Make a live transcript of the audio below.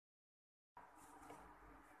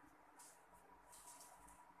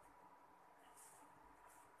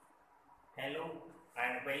Hello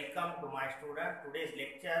and welcome to my student. Today's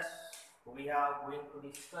lectures we are going to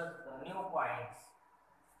discuss the new points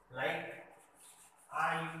like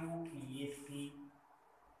IUPAC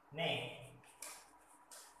name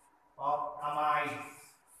of amides.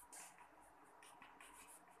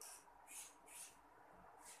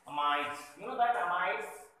 Amides. You know that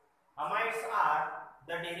amides are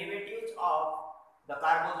the derivatives of the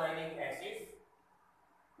carboxylic acids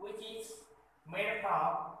which is made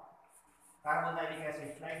from carboxylic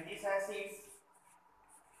acids like these acids,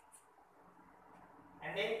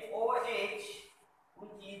 and then OH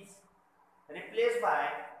which is replaced by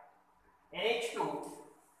NH2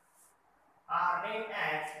 are named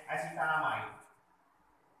as acetamide.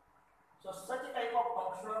 So such a type of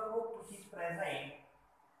functional group which is present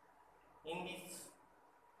in these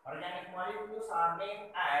organic molecules are named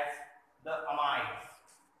as the amides.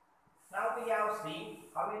 Now we have seen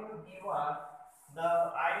how will you give the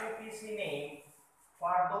IUPAC name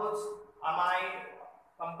for those amide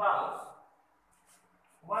compounds.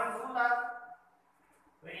 One rule are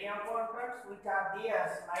very important which are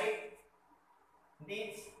theirs, like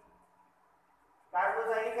these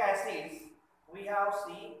carboxylic acids we have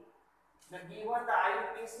seen the given the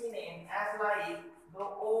IUPAC name as like the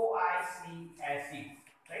OIC acids,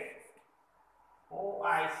 right?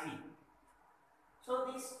 OIC. So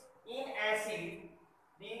this in acid,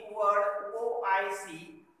 the word OIC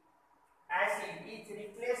acid is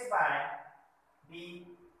replaced by the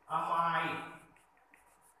amide.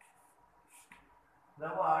 The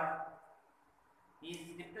word is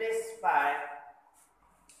replaced by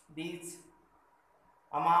this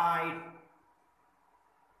amide.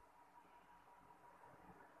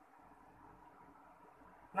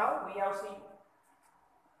 Now we have seen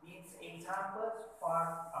these examples for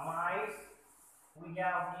amides. We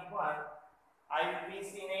have given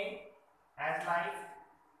IUPAC name as like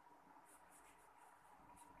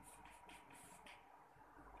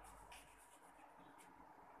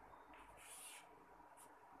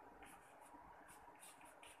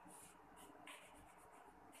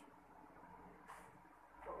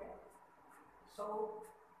so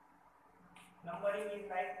numbering is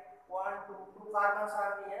like 1, 2, 2 carbons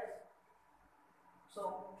are there. So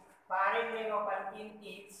parent name of alkene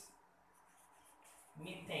is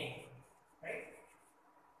methane, right?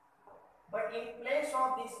 But in place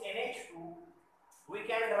of this NH2 we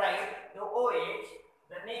can write the OH.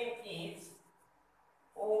 The name is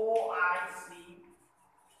OIC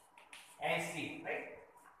acid, right?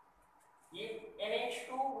 If NH2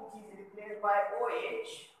 which is replaced by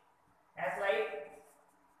OH as like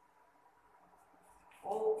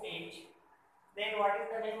OH, then what is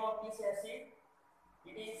the name of this acid?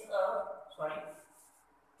 It is a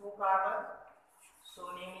 2 carbon, so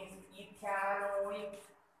name is ethanoic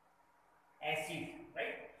acid,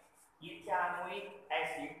 right? Ethanoic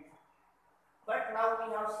acid. But now we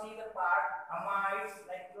have seen the part amides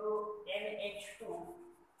like the NH2,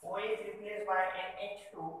 OH replaced by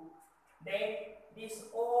NH2, then this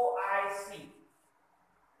OIC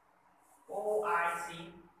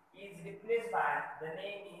is replaced by the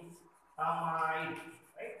name is amide,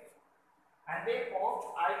 right? And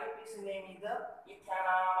therefore IUPAC name is the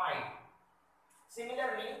ethanamide.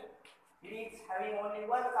 Similarly, it is having only 1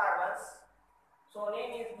 carbons, so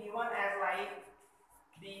name is given as like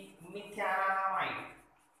the methanamide.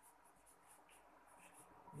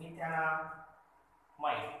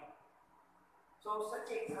 So such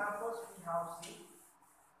examples we have seen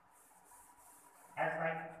as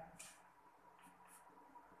like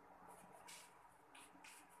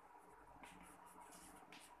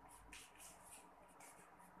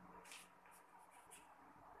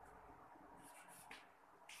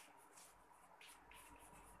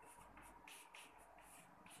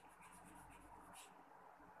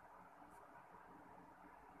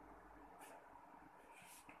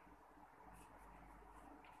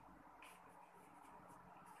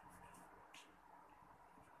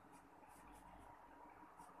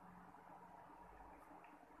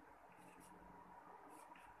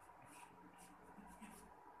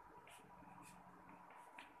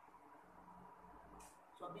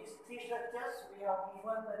so these 3 structures we have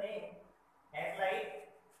given the name as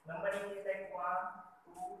like numbering is like 1,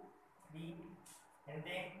 2, 3 and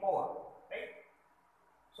then 4, right?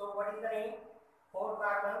 So what is the name? 4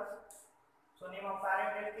 carbons. So name of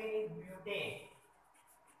parent alkane is butane.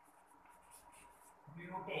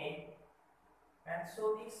 And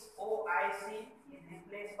so this OIC is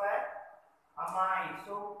replaced by amide.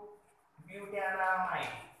 So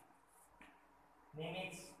butanamide.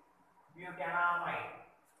 Name is butanamide.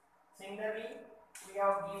 Similarly, we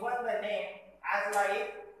have given the name as like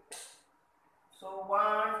So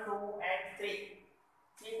 1, 2, and 3.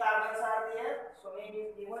 3 carbons are there. So name is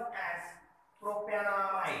given as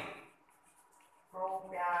propanamide.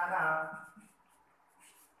 Propanamide.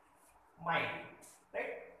 Right?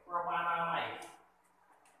 Propanamide.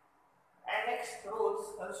 And next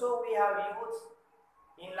rules also we have used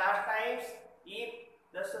in last times. If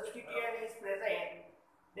the substituent is present,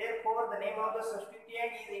 therefore the name of the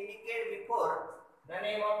substituent is indicated before the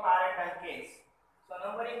name of parent alkanes. So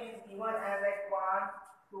numbering is given as like 1,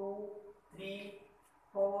 2, 3,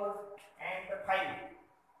 4, and 5.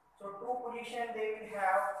 So two position they will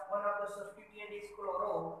have one of the substituent is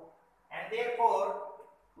chloro, and therefore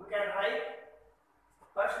we can write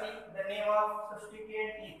firstly the name of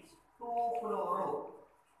substituent is 2-chloro,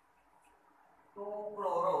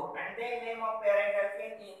 2-chloro, and then name of parent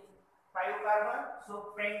alkane is 5 carbon,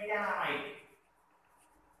 so pentanamide,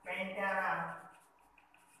 pentanamide.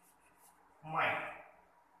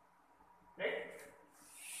 Right?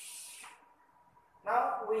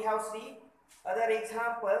 Now we have see other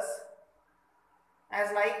examples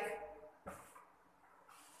as like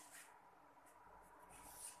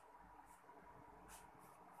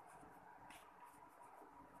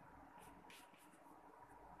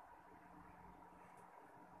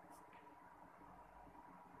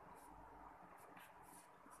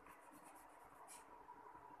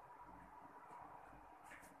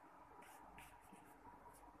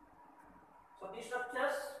so these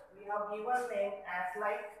structures we have given name as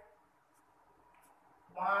like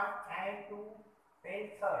 1 and 2 and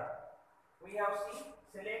 3rd. We have seen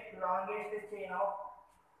select longest chain of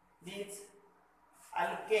these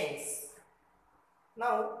alkanes.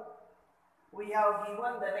 Now we have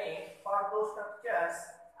given the name for those structures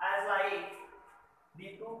as like the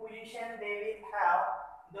two position they will have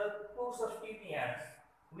the two substituents,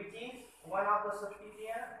 which is one of the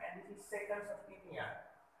substituent and this is second substituent.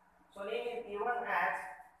 So name is given as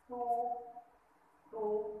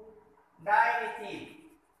 2,2-dimethyl.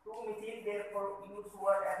 2-methyl, therefore use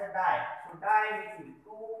word as a di. So dimethyl,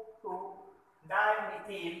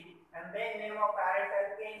 2,2-dimethyl, and then name of parent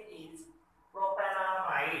alkane is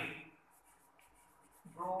propanamide.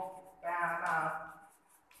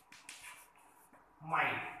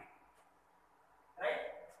 Propanamide. Right?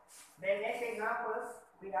 Then next examples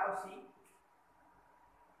we have see.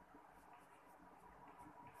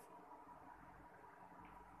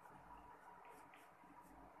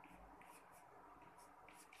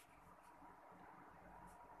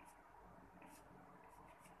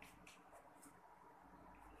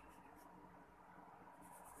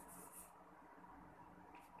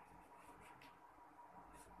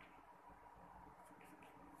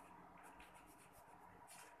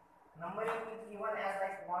 Numbering is given as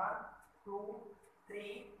like 1, 2,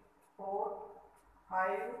 3, 4, 5,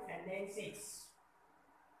 and then 6.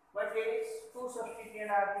 But there is two substituents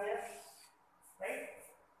are there, right?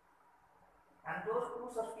 And those two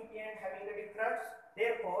substituents having a difference,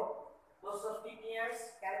 therefore those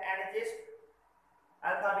substituents can adjust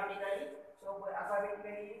alphabetically. So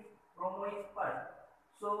alphabetically bromo is first.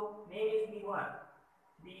 So name is given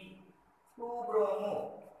the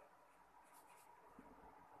 2-bromo.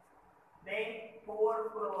 Then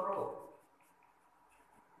 4-chloro,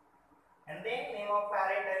 and then name of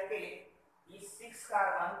parent alkane is 6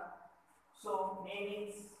 carbon, so name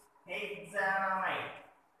is hexanamide.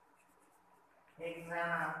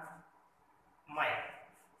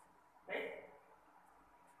 Right?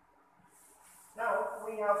 Now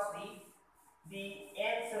we have see the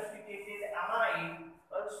N-substituted amide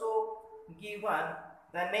also given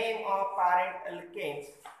the name of parent alkanes.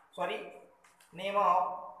 Name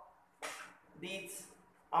of these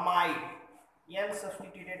amide,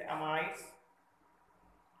 N-substituted amides.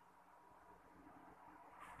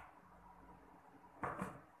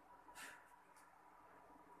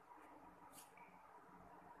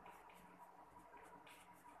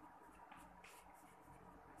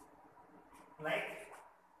 Like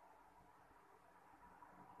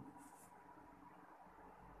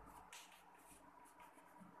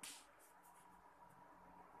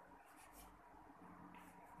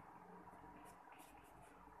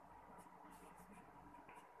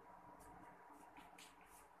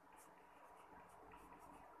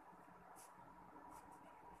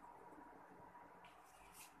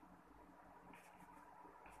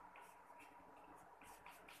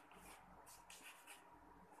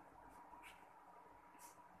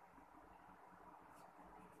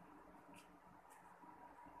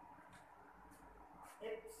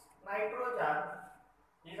its nitrogen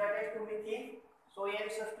is attached to methyl, so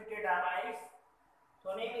N-substituted amides.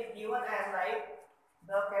 So name is given as like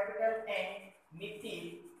the capital N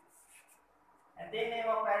methyl, and then name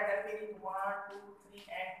of parent alkane is 1, 2,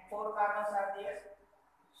 4 carbons are there.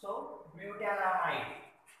 So butanamide.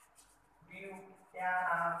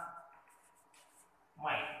 Butanamide.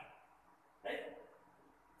 Right?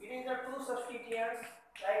 It is the two substituents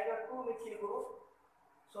like the 2-methyl group.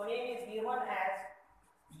 So name is given as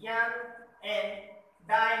N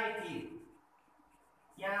dimethyl.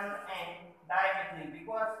 N dimethyl,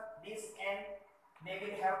 because this N they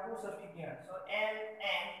will have two substituents. So N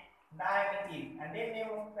dimethyl, and then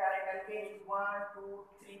name of parent alkane is 1, 2,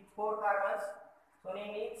 3, 4 carbons. So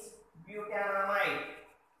name is butanamide.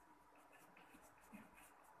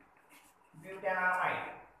 Butanamide.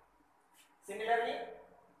 Similarly,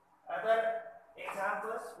 other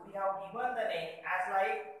examples we have given the name as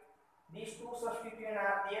like these two substituents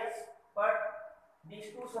are there, but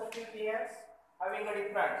these two substituents having a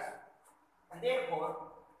difference, and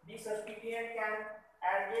therefore this substituent can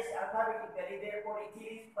adjust alphabetically. Therefore, ethyl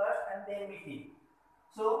is first and then methyl.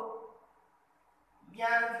 So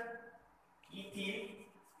N-ethyl,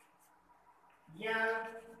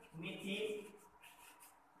 N-methyl,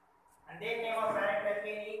 and then name of parent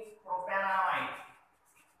alkane is propanamide.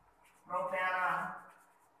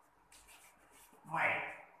 Propanamide.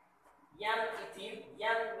 N-ethyl,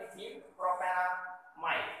 N-methyl,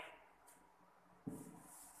 propanamide.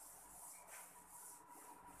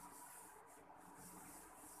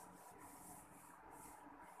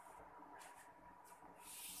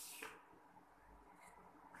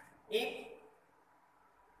 If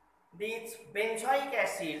these benzoic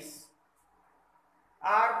acids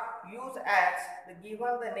are used as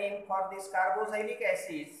given the name for these carboxylic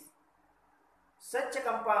acids, such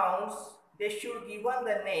compounds they should given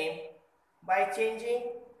the name by changing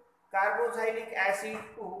carboxylic acid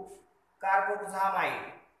to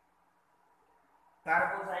carboxamide.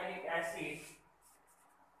 Carboxylic acid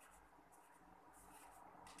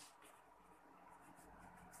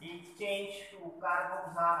is changed to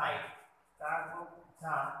carboxamide.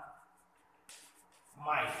 Carboxamide.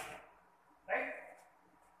 Right?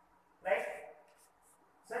 Like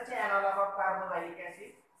such analog of carboxylic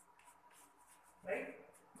acid. Right?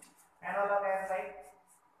 Analog as like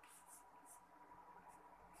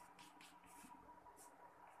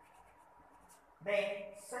then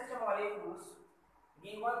such molecules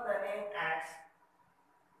given the name as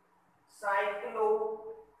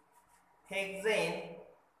cyclohexane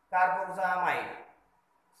carboxamide.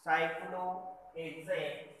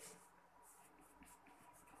 Cyclohexane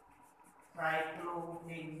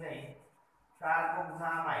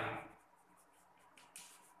carboxamide.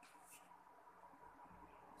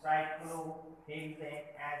 Cyclohexane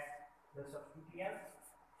as the substituent.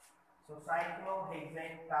 So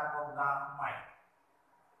cyclohexane carboxamide.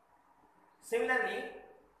 Similarly,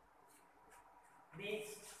 this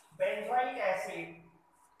benzoic acid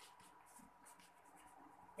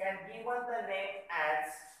can given the name as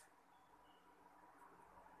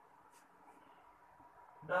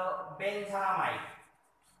the benzamide.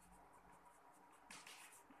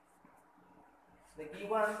 They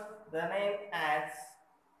given the name as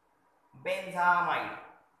benzamide.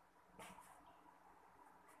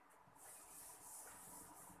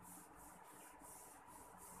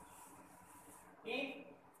 If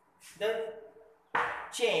the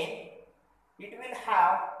chain, it will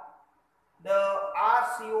have the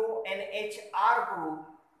RCONHR group.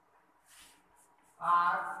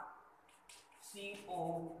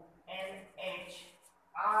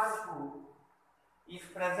 RCONHR group is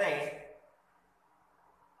present.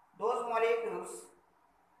 Those molecules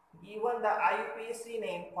given the IUPAC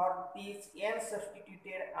name for these N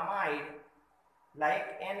substituted amide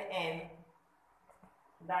like NN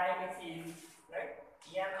dimethyl, right?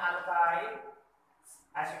 N-alkyl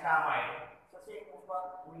acetamide. So same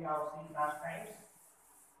we have seen last times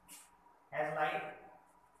as like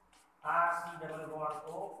RC double bond O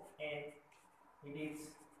and it is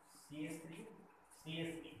CH3.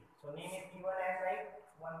 So name is given as like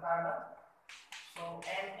one carbon. So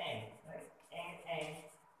NN, right? NN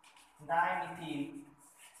dimethyl.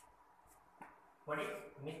 What is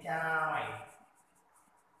methanamide?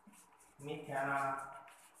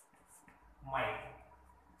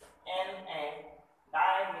 NN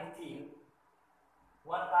dimethyl,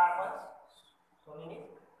 one carbon. So name is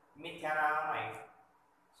methanamide.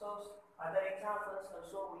 So other examples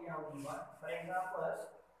also we have given. For example,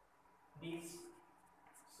 this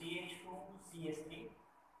CH2CH3.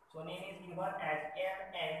 So name is given as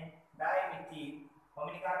NN dimethyl. How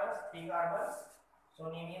many carbons? 3 carbons. So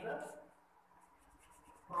name is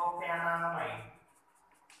propanamide.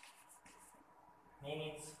 Name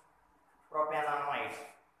is propanamide.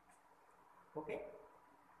 Okay.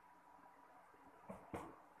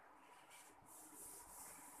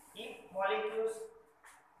 If molecules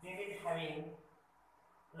they having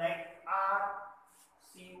like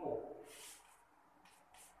RCO.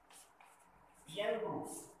 N group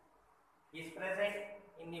is present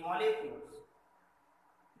in the molecules,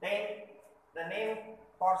 then the name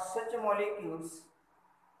for such molecules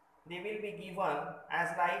they will be given as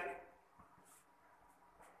like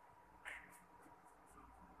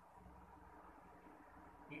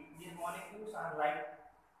these molecules are like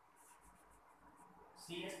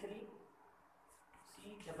CH3, C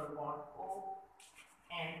double bond O,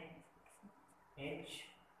 N H,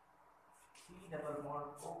 C double bond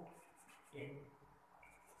O, N,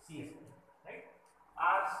 CH3, right?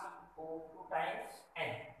 RCO 2 times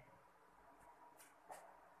N.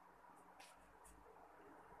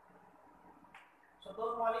 So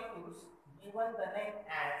those molecules given the name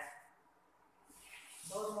as,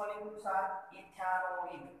 those molecules are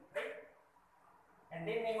ethanoid, right? And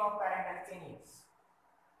then name of parent alkane is,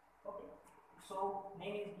 okay. So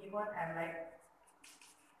name is given as like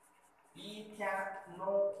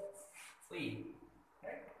ethanoid,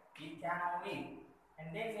 right? Ethanoid, and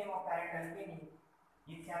then name of parent alkane is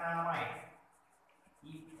ethanamide,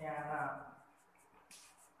 ethanamide.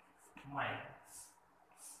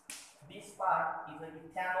 This part is an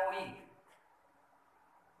ethanoid.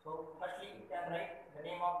 So firstly you can write the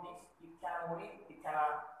name of this ethanoid,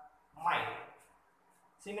 ethanamide.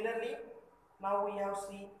 Similarly, now we have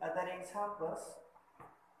seen other examples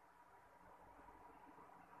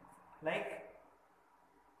like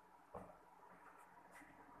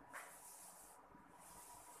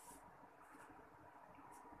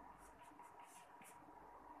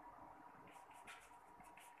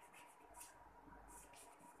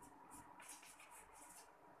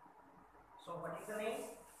so what is the name?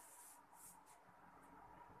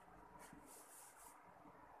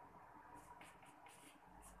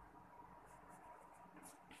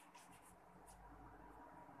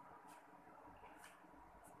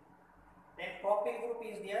 Then propyl group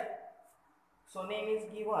is there. So name is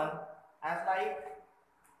given as like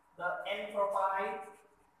the N-propyl,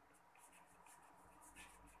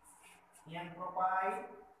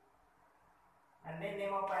 and then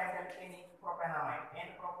name of parent alkane is propanamide,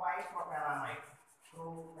 N-propyl propanamide,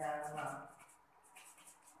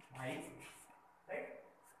 right?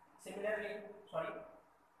 Similarly, sorry,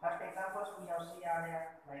 first examples we have seen are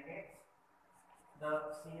like it, the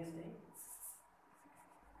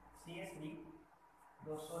CH3,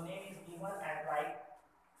 the so name is given as like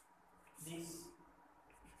this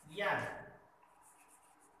N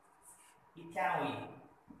ethanoid,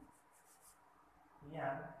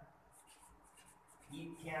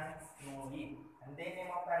 and then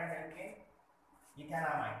name of parent alkane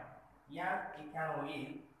ethanamide,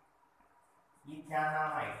 ethanamide,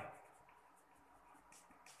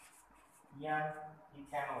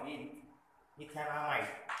 ethanamide,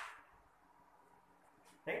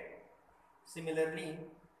 right? Similarly,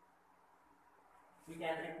 we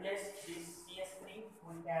can replace this CH3,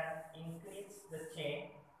 we can increase the chain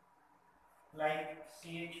like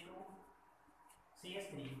CH2,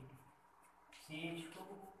 CH3, CH2,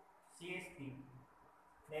 CH3,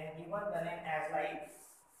 then given the name as like,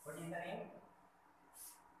 what is the name?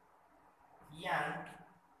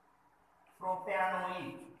 Propanoid,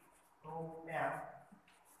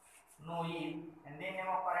 and then name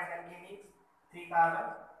of parent alkane is 3 carbon,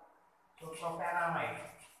 so propanamide,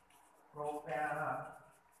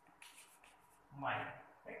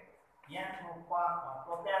 right?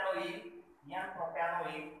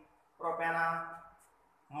 Propanoid,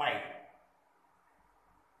 propanamide.